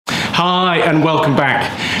Hi and welcome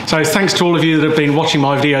back. So thanks to all of you that have been watching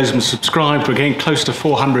my videos and subscribed. We're getting close to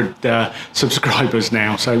 400 subscribers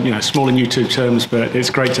now, so small in YouTube terms, but it's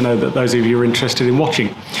great to know that those of you are interested in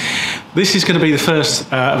watching. This is going to be the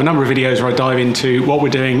first of a number of videos where I dive into what we're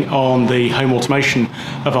doing on the home automation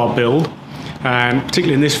of our build, and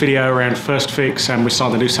particularly in this video around first fix, and we're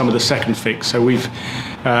starting to do some of the second fix. So we've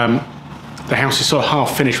the house is sort of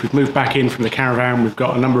half finished. We've moved back in from the caravan. We've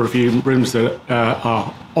got a number of rooms that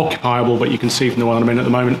are occupiable, but you can see from the one I'm in at the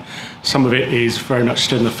moment, some of it is very much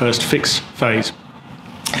still in the first fix phase.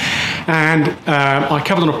 And I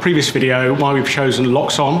covered on a previous video why we've chosen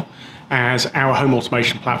Loxone as our home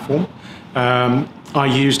automation platform. I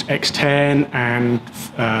used X10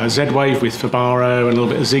 and Z-Wave with Fibaro and a little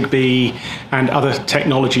bit of Zigbee and other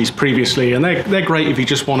technologies previously, and they're great if you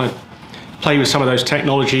just want to play with some of those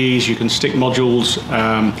technologies. You can stick modules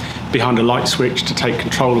behind a light switch to take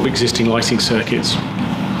control of existing lighting circuits.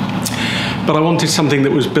 But I wanted something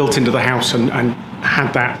that was built into the house and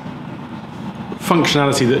had that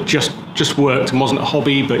functionality that just worked and wasn't a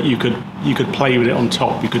hobby, but you could play with it on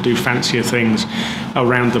top. You could do fancier things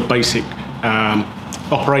around the basic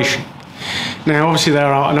operation. Now, obviously,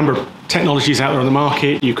 there are a number of technologies out there on the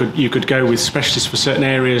market. You could go with specialists for certain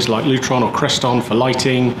areas like Loxone or Creston for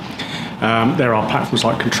lighting. There are platforms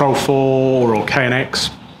like Control4 or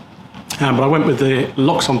KNX, but I went with the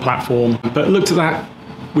Loxone platform, but looked at that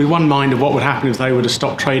with one mind of what would happen if they were to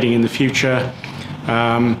stop trading in the future,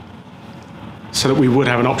 so that we would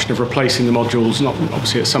have an option of replacing the modules, not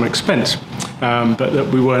obviously at some expense, but that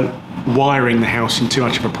we weren't wiring the house in too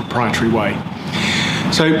much of a proprietary way.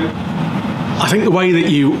 So I think the way that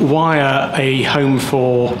you wire a home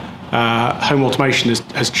for home automation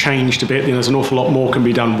has changed a bit. There's an awful lot more can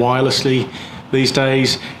be done wirelessly these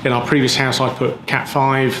days. In our previous house, I put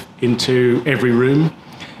Cat5 into every room.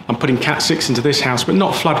 I'm putting Cat6 into this house, but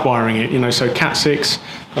not flood wiring it. So Cat6,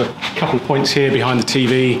 a couple of points here behind the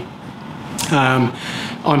TV.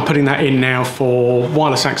 I'm putting that in now for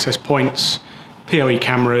wireless access points, PoE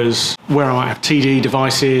cameras, where I might have TD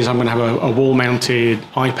devices. I'm going to have a wall-mounted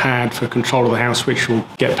iPad for control of the house, which will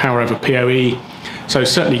get power over PoE. So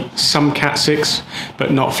certainly some Cat6,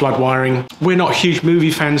 but not flood wiring. We're not huge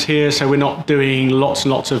movie fans here, so we're not doing lots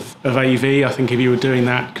and lots of AV. I think if you were doing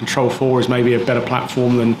that, Control4 is maybe a better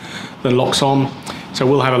platform than Loxone. So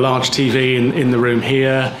we'll have a large TV in the room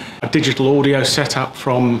here, a digital audio setup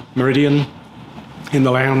from Meridian in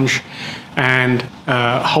the lounge, and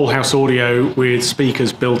whole house audio with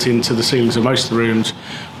speakers built into the ceilings of most of the rooms,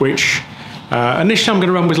 which initially I'm going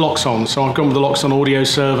to run with Loxone. So I've gone with the Loxone audio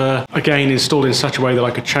server, again installed in such a way that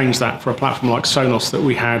I could change that for a platform like Sonos that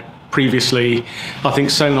we had previously. I think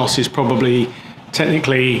Sonos is probably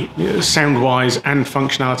technically, sound-wise and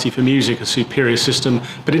functionality for music, a superior system,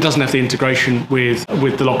 but it doesn't have the integration with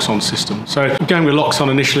the Loxone system. So I'm going with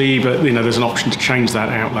Loxone initially, but there's an option to change that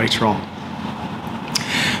out later on.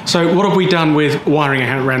 So what have we done with wiring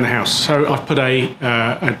around the house? So I've put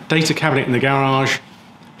a data cabinet in the garage,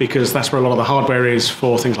 because that's where a lot of the hardware is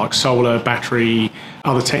for things like solar, battery,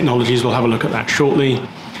 other technologies. We'll have a look at that shortly.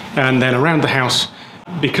 And then around the house,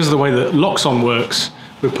 because of the way that Loxone works,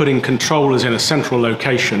 we're putting controllers in a central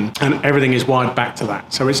location, and everything is wired back to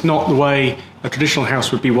that. So it's not the way a traditional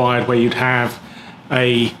house would be wired, where you'd have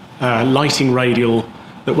a lighting radial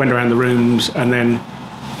that went around the rooms and then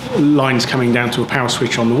lines coming down to a power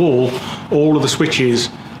switch on the wall. All of the switches,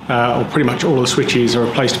 or pretty much all of the switches, are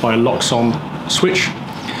replaced by a Loxone switch.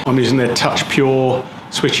 I'm using their Touch Pure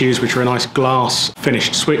switches, which are a nice glass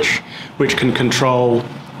finished switch, which can control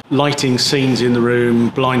lighting, scenes in the room,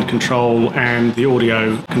 blind control, and the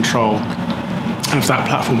audio control of that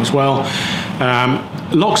platform as well.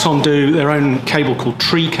 Loxone do their own cable called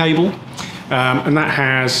Tree Cable, and that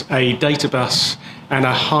has a data bus and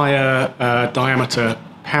a higher diameter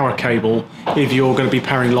power cable if you're going to be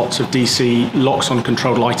powering lots of DC Loxone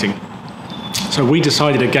controlled lighting. So we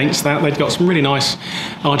decided against that. They'd got some really nice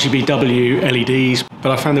RGBW LEDs,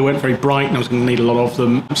 but I found they weren't very bright and I was going to need a lot of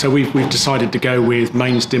them. So we've decided to go with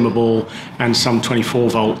mains dimmable and some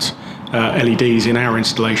 24-volt LEDs in our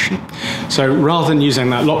installation. So rather than using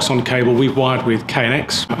that Loxone cable, we've wired with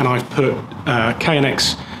KNX, and I've put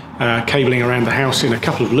KNX cabling around the house in a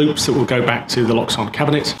couple of loops that will go back to the Loxone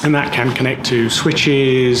cabinet, and that can connect to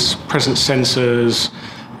switches, presence sensors,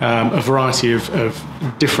 a variety of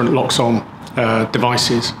different Loxone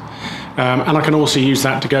devices. And I can also use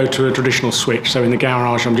that to go to a traditional switch. So in the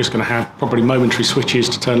garage, I'm just going to have probably momentary switches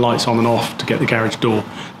to turn lights on and off to get the garage door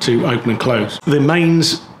to open and close. The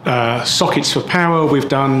mains sockets for power we've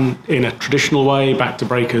done in a traditional way, back to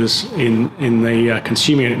breakers in the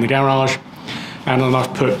consumer unit in the garage. and then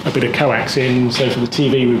I've put a bit of coax in. So for the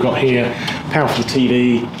TV we've got here, power for the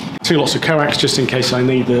TV, 2 lots of coax just in case I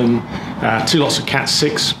need them, 2 lots of Cat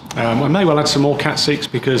 6. I may well add some more Cat 6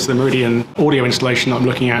 because the Meridian audio installation that I'm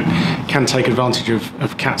looking at can take advantage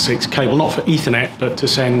of Cat 6 cable, not for Ethernet, but to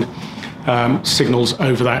send signals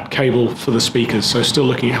over that cable for the speakers. So still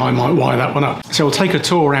looking at how I might wire that one up. So we'll take a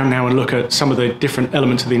tour around now and look at some of the different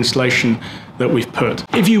elements of the installation that we've put.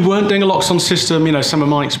 If you weren't doing a Loxone system, you know, some of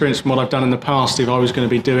my experience from what I've done in the past, if I was going to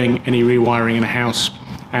be doing any rewiring in a house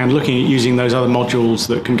and looking at using those other modules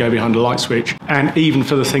that can go behind a light switch, and even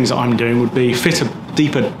for the things that I'm doing, would be fit a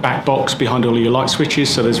deeper back box behind all of your light switches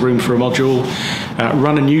so there's room for a module,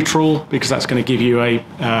 run a neutral because that's going to give you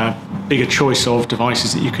a bigger choice of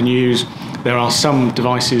devices that you can use. There are some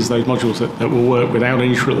devices, those modules that will work without a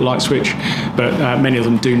neutral light switch, but many of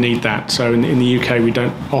them do need that. So in the UK we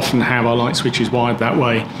don't often have our light switches wired that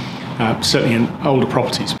way. Certainly in older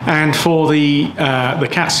properties. And for the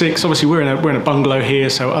Cat 6, obviously we're in a bungalow here,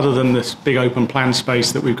 so other than this big open plan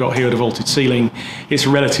space that we've got here with a vaulted ceiling, it's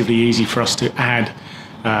relatively easy for us to add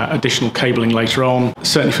additional cabling later on.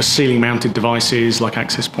 Certainly for ceiling mounted devices like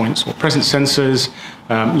access points or presence sensors,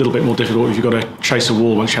 a little bit more difficult if you've got to chase a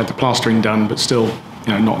wall once you had the plastering done, but still,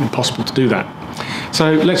 you know, not impossible to do that.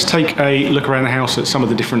 So let's take a look around the house at some of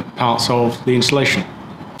the different parts of the installation.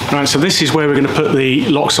 Right, so this is where we're going to put the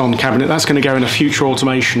Loxone cabinet. That's going to go in a future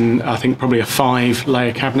automation, I think probably a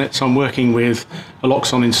 5-layer cabinet. So I'm working with a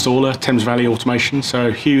Loxone installer, Thames Valley Automation.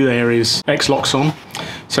 So Hugh there is ex-Loxone.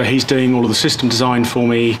 So he's doing all of the system design for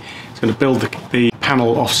me. He's going to build the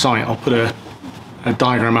panel off-site. I'll put a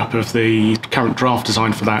diagram up of the current draft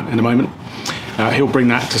design for that in a moment. He'll bring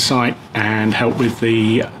that to site and help with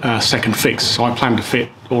the second fix. So I plan to fit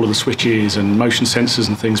all of the switches and motion sensors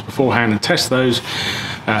and things beforehand and test those.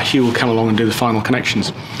 Hugh will come along and do the final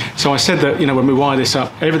connections. So I said that, you know, when we wire this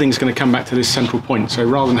up, everything's going to come back to this central point. So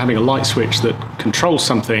rather than having a light switch that controls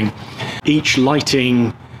something, each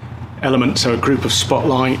lighting element, so a group of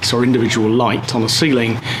spotlights or individual light on the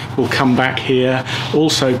ceiling, will come back here.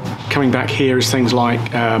 Also coming back here is things like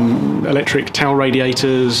electric towel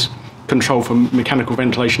radiators, control for mechanical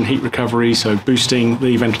ventilation, heat recovery, so boosting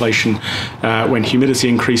the ventilation when humidity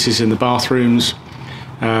increases in the bathrooms,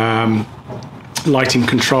 lighting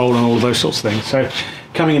control and all of those sorts of things. So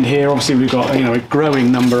coming in here, obviously we've got, you know, a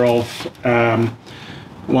growing number of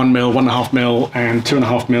 1 mil, 1.5 mil and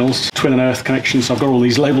 2.5 mils twin and earth connections. So I've got all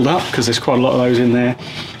these labelled up because there's quite a lot of those in there.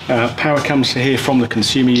 Power comes to here from the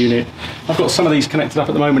consumer unit. I've got some of these connected up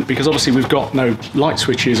at the moment because obviously we've got no light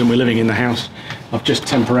switches and we're living in the house. I've just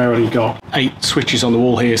temporarily got 8 switches on the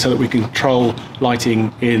wall here so that we can control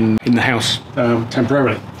lighting in the house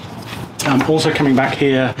temporarily. Also coming back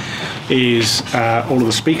here is all of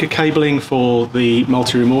the speaker cabling for the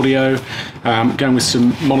multi-room audio, going with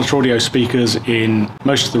some monitor audio speakers in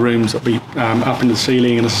most of the rooms that'll be up in the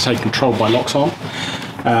ceiling and, as I say, controlled by Loxone.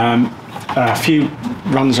 A few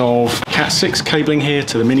runs of Cat 6 cabling here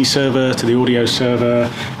to the mini server, to the audio server.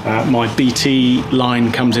 My BT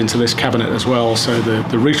line comes into this cabinet as well, so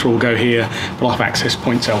the router will go here, but I'll have access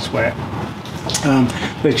points elsewhere.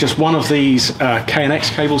 There's just one of these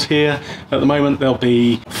KNX cables here at the moment. There'll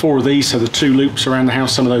be 4 of these, so the 2 loops around the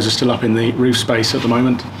house. Some of those are still up in the roof space at the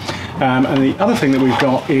moment. And the other thing that we've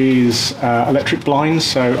got is electric blinds.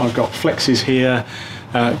 So I've got flexes here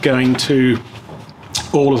going to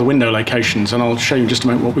all of the window locations, and I'll show you in just a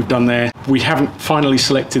moment what we've done there. We haven't finally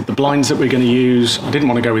selected the blinds that we're going to use. I didn't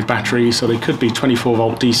want to go with battery, so they could be 24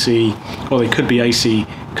 volt DC or they could be AC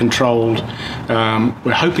controlled.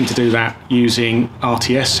 We're hoping to do that using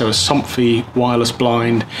RTS, so a Somfy wireless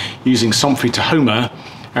blind, using Somfy to Homer,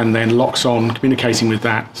 and then Loxone communicating with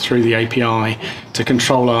that through the API to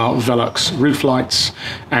control our Velux roof lights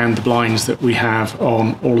and the blinds that we have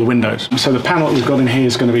on all the windows. So the panel that we've got in here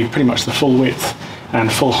is going to be pretty much the full width and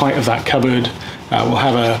full height of that cupboard. We'll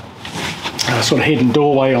have a sort of hidden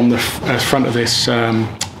doorway on the front of this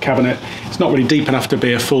cabinet. It's not really deep enough to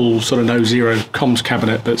be a full sort of no-zero comms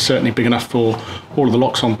cabinet, but certainly big enough for all of the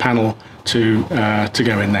Loxone panel to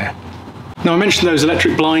go in there. Now I mentioned those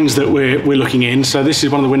electric blinds that we're looking in, so this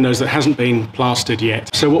is one of the windows that hasn't been plastered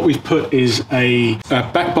yet. So what we've put is a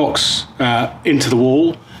back box into the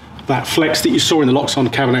wall. That flex that you saw in the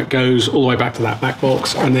Loxone cabinet goes all the way back to that back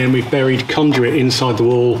box, and then we've buried conduit inside the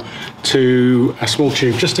wall to a small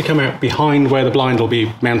tube just to come out behind where the blind will be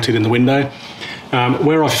mounted in the window.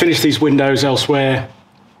 Where I've finished these windows elsewhere,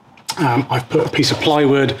 I've put a piece of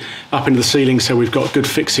plywood up into the ceiling so we've got good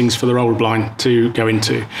fixings for the roller blind to go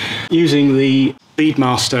into. Using the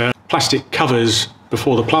Beadmaster plastic covers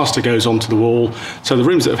before the plaster goes onto the wall. So the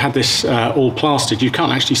rooms that have had this all plastered, you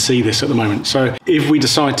can't actually see this at the moment. So if we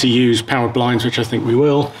decide to use powered blinds, which I think we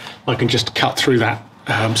will, I can just cut through that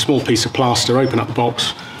small piece of plaster, open up the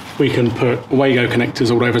box. We can put Wago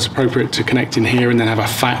connectors or whatever's appropriate to connect in here, and then have a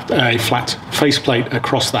flat faceplate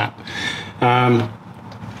across that.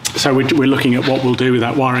 So we're looking at what we'll do with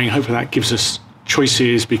that wiring. Hopefully that gives us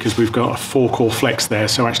choices, because we've got a 4-core flex there.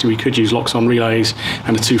 So actually we could use Loxone relays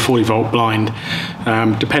and a 240 volt blind,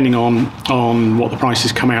 depending on what the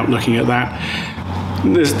prices come out looking at that.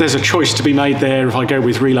 There's a choice to be made there. If I go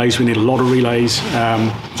with relays, we need a lot of relays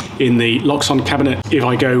in the Loxone cabinet. If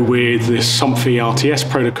I go with this Somfy RTS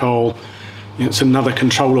protocol, it's another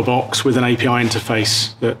controller box with an API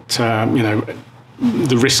interface that, you know,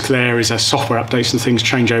 the risk there is as software updates and things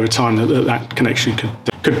change over time, that connection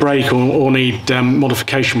could break or need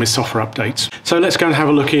modification with software updates. So let's go and have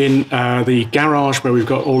a look in the garage, where we've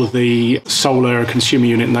got all of the solar, consumer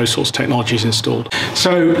unit and those sorts of technologies installed.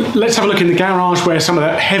 So let's have a look in the garage where some of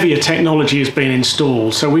that heavier technology has been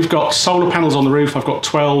installed. So we've got solar panels on the roof. I've got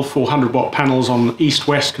 12 400 watt panels on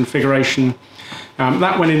east-west configuration.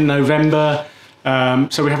 That went in November.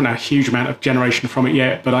 So we haven't had a huge amount of generation from it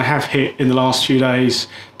yet, but I have hit in the last few days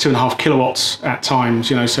 2.5 kilowatts at times,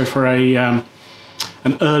 you know, so for an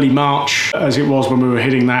early March, as it was when we were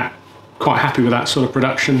hitting that, quite happy with that sort of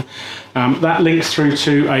production. That links through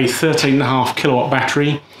to a 13.5 kilowatt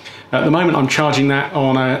battery. At the moment I'm charging that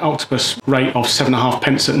on an Octopus rate of 7.5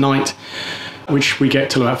 pence at night, which we get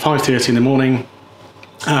till about 5:30 in the morning.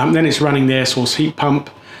 Then it's running the air source heat pump,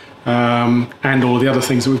 and all of the other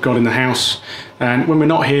things that we've got in the house. And when we're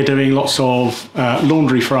not here doing lots of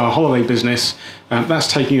laundry for our holiday business,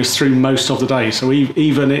 that's taking us through most of the day. So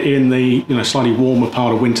even in the slightly warmer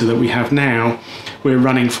part of winter that we have now, we're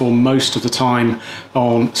running for most of the time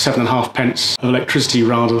on 7.5 pence of electricity,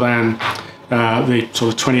 rather than the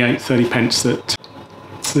sort of 28-30 pence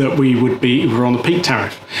that we would be if we're on the peak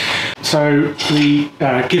tariff. So the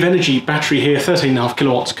Givenergy battery here, 13.5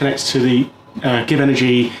 kilowatts, connects to the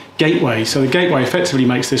Givenergy gateway. So the gateway effectively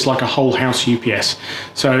makes this like a whole house UPS.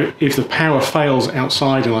 So if the power fails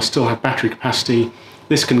outside and I still have battery capacity,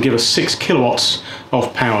 this can give us 6 kilowatts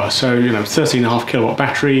of power. So 13.5 kilowatt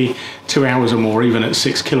battery, 2 hours or more, even at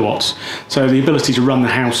 6 kilowatts. So the ability to run the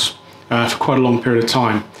house for quite a long period of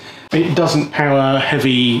time. It doesn't power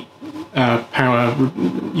heavy power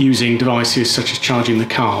using devices such as charging the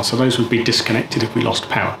car. So those would be disconnected if we lost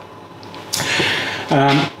power.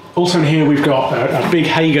 Also in here we've got a big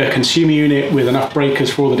Hager consumer unit with enough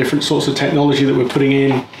breakers for all the different sorts of technology that we're putting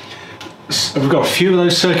in. We've got a few of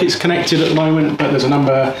those circuits connected at the moment, but there's a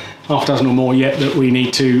number, half dozen or more yet, that we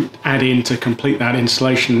need to add in to complete that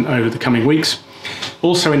installation over the coming weeks.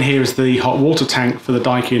 Also in here is the hot water tank for the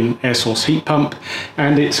Daikin air source heat pump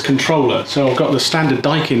and its controller. So I've got the standard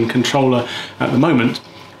Daikin controller at the moment,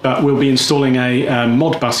 but we'll be installing a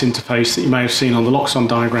Modbus interface that you may have seen on the Loxone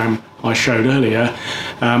diagram I showed earlier,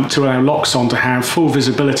 to allow Loxone to have full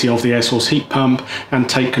visibility of the air source heat pump and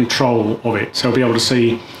take control of it. So I'll be able to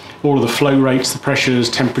see all of the flow rates, the pressures,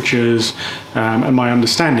 temperatures, and my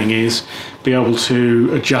understanding is be able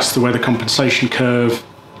to adjust the weather compensation curve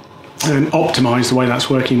and optimise the way that's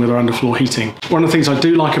working with our underfloor heating. One of the things I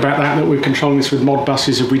do like about that we're controlling this with Modbus,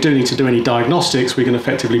 is if we do need to do any diagnostics, we can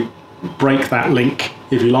effectively break that link,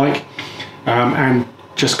 if you like, and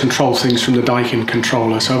just control things from the Daikin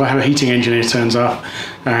controller. So if I have a heating engineer turns up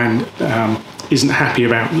and isn't happy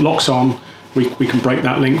about Loxone, we can break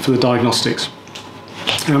that link for the diagnostics.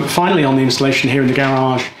 Finally, on the installation here in the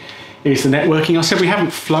garage is the networking. I said we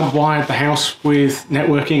haven't flood wired the house with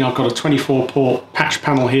networking. I've got a 24-port patch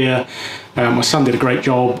panel here. My son did a great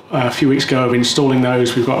job a few weeks ago of installing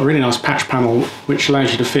those. We've got a really nice patch panel which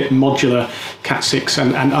allows you to fit modular Cat6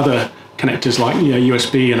 and other connectors like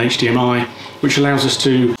USB and HDMI, which allows us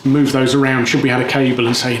to move those around. Should we have a cable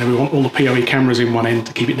and say, we want all the PoE cameras in one end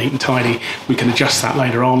to keep it neat and tidy, we can adjust that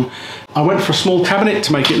later on. I went for a small cabinet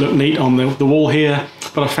to make it look neat on the wall here,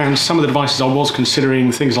 but I found some of the devices I was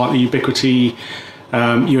considering, things like the Ubiquity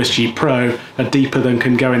USG Pro, are deeper than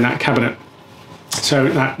can go in that cabinet. So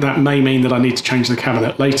that may mean that I need to change the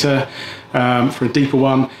cabinet later for a deeper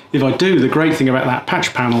one. If I do, the great thing about that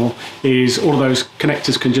patch panel is all of those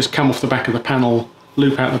connectors can just come off the back of the panel,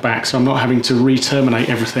 loop out the back, so I'm not having to re-terminate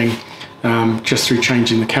everything just through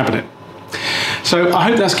changing the cabinet. So I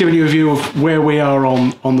hope that's given you a view of where we are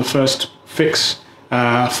on the first fix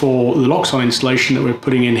for the Loxone installation that we're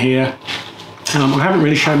putting in here. I haven't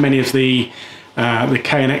really shown many of the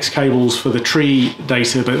KNX cables for the tree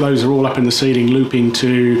data, but those are all up in the ceiling looping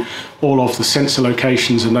to all of the sensor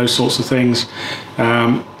locations and those sorts of things.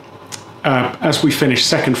 as we finish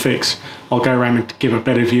second fix, I'll go around and give a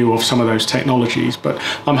better view of some of those technologies. But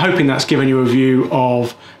I'm hoping that's given you a view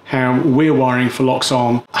of how we're wiring for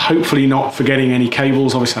Loxone, hopefully not forgetting any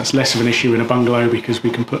cables. Obviously that's less of an issue in a bungalow because we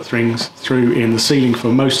can put things through in the ceiling for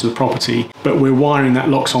most of the property, but we're wiring that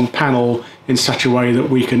Loxone panel in such a way that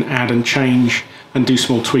we can add and change and do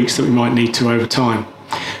small tweaks that we might need to over time.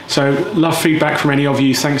 So love feedback from any of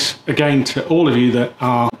you. Thanks again to all of you that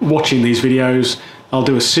are watching these videos. I'll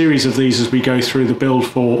do a series of these as we go through the build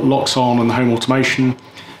for Loxone and the home automation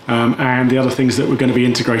and the other things that we're going to be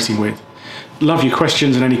integrating with. Love your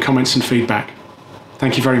questions and any comments and feedback.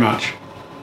 Thank you very much.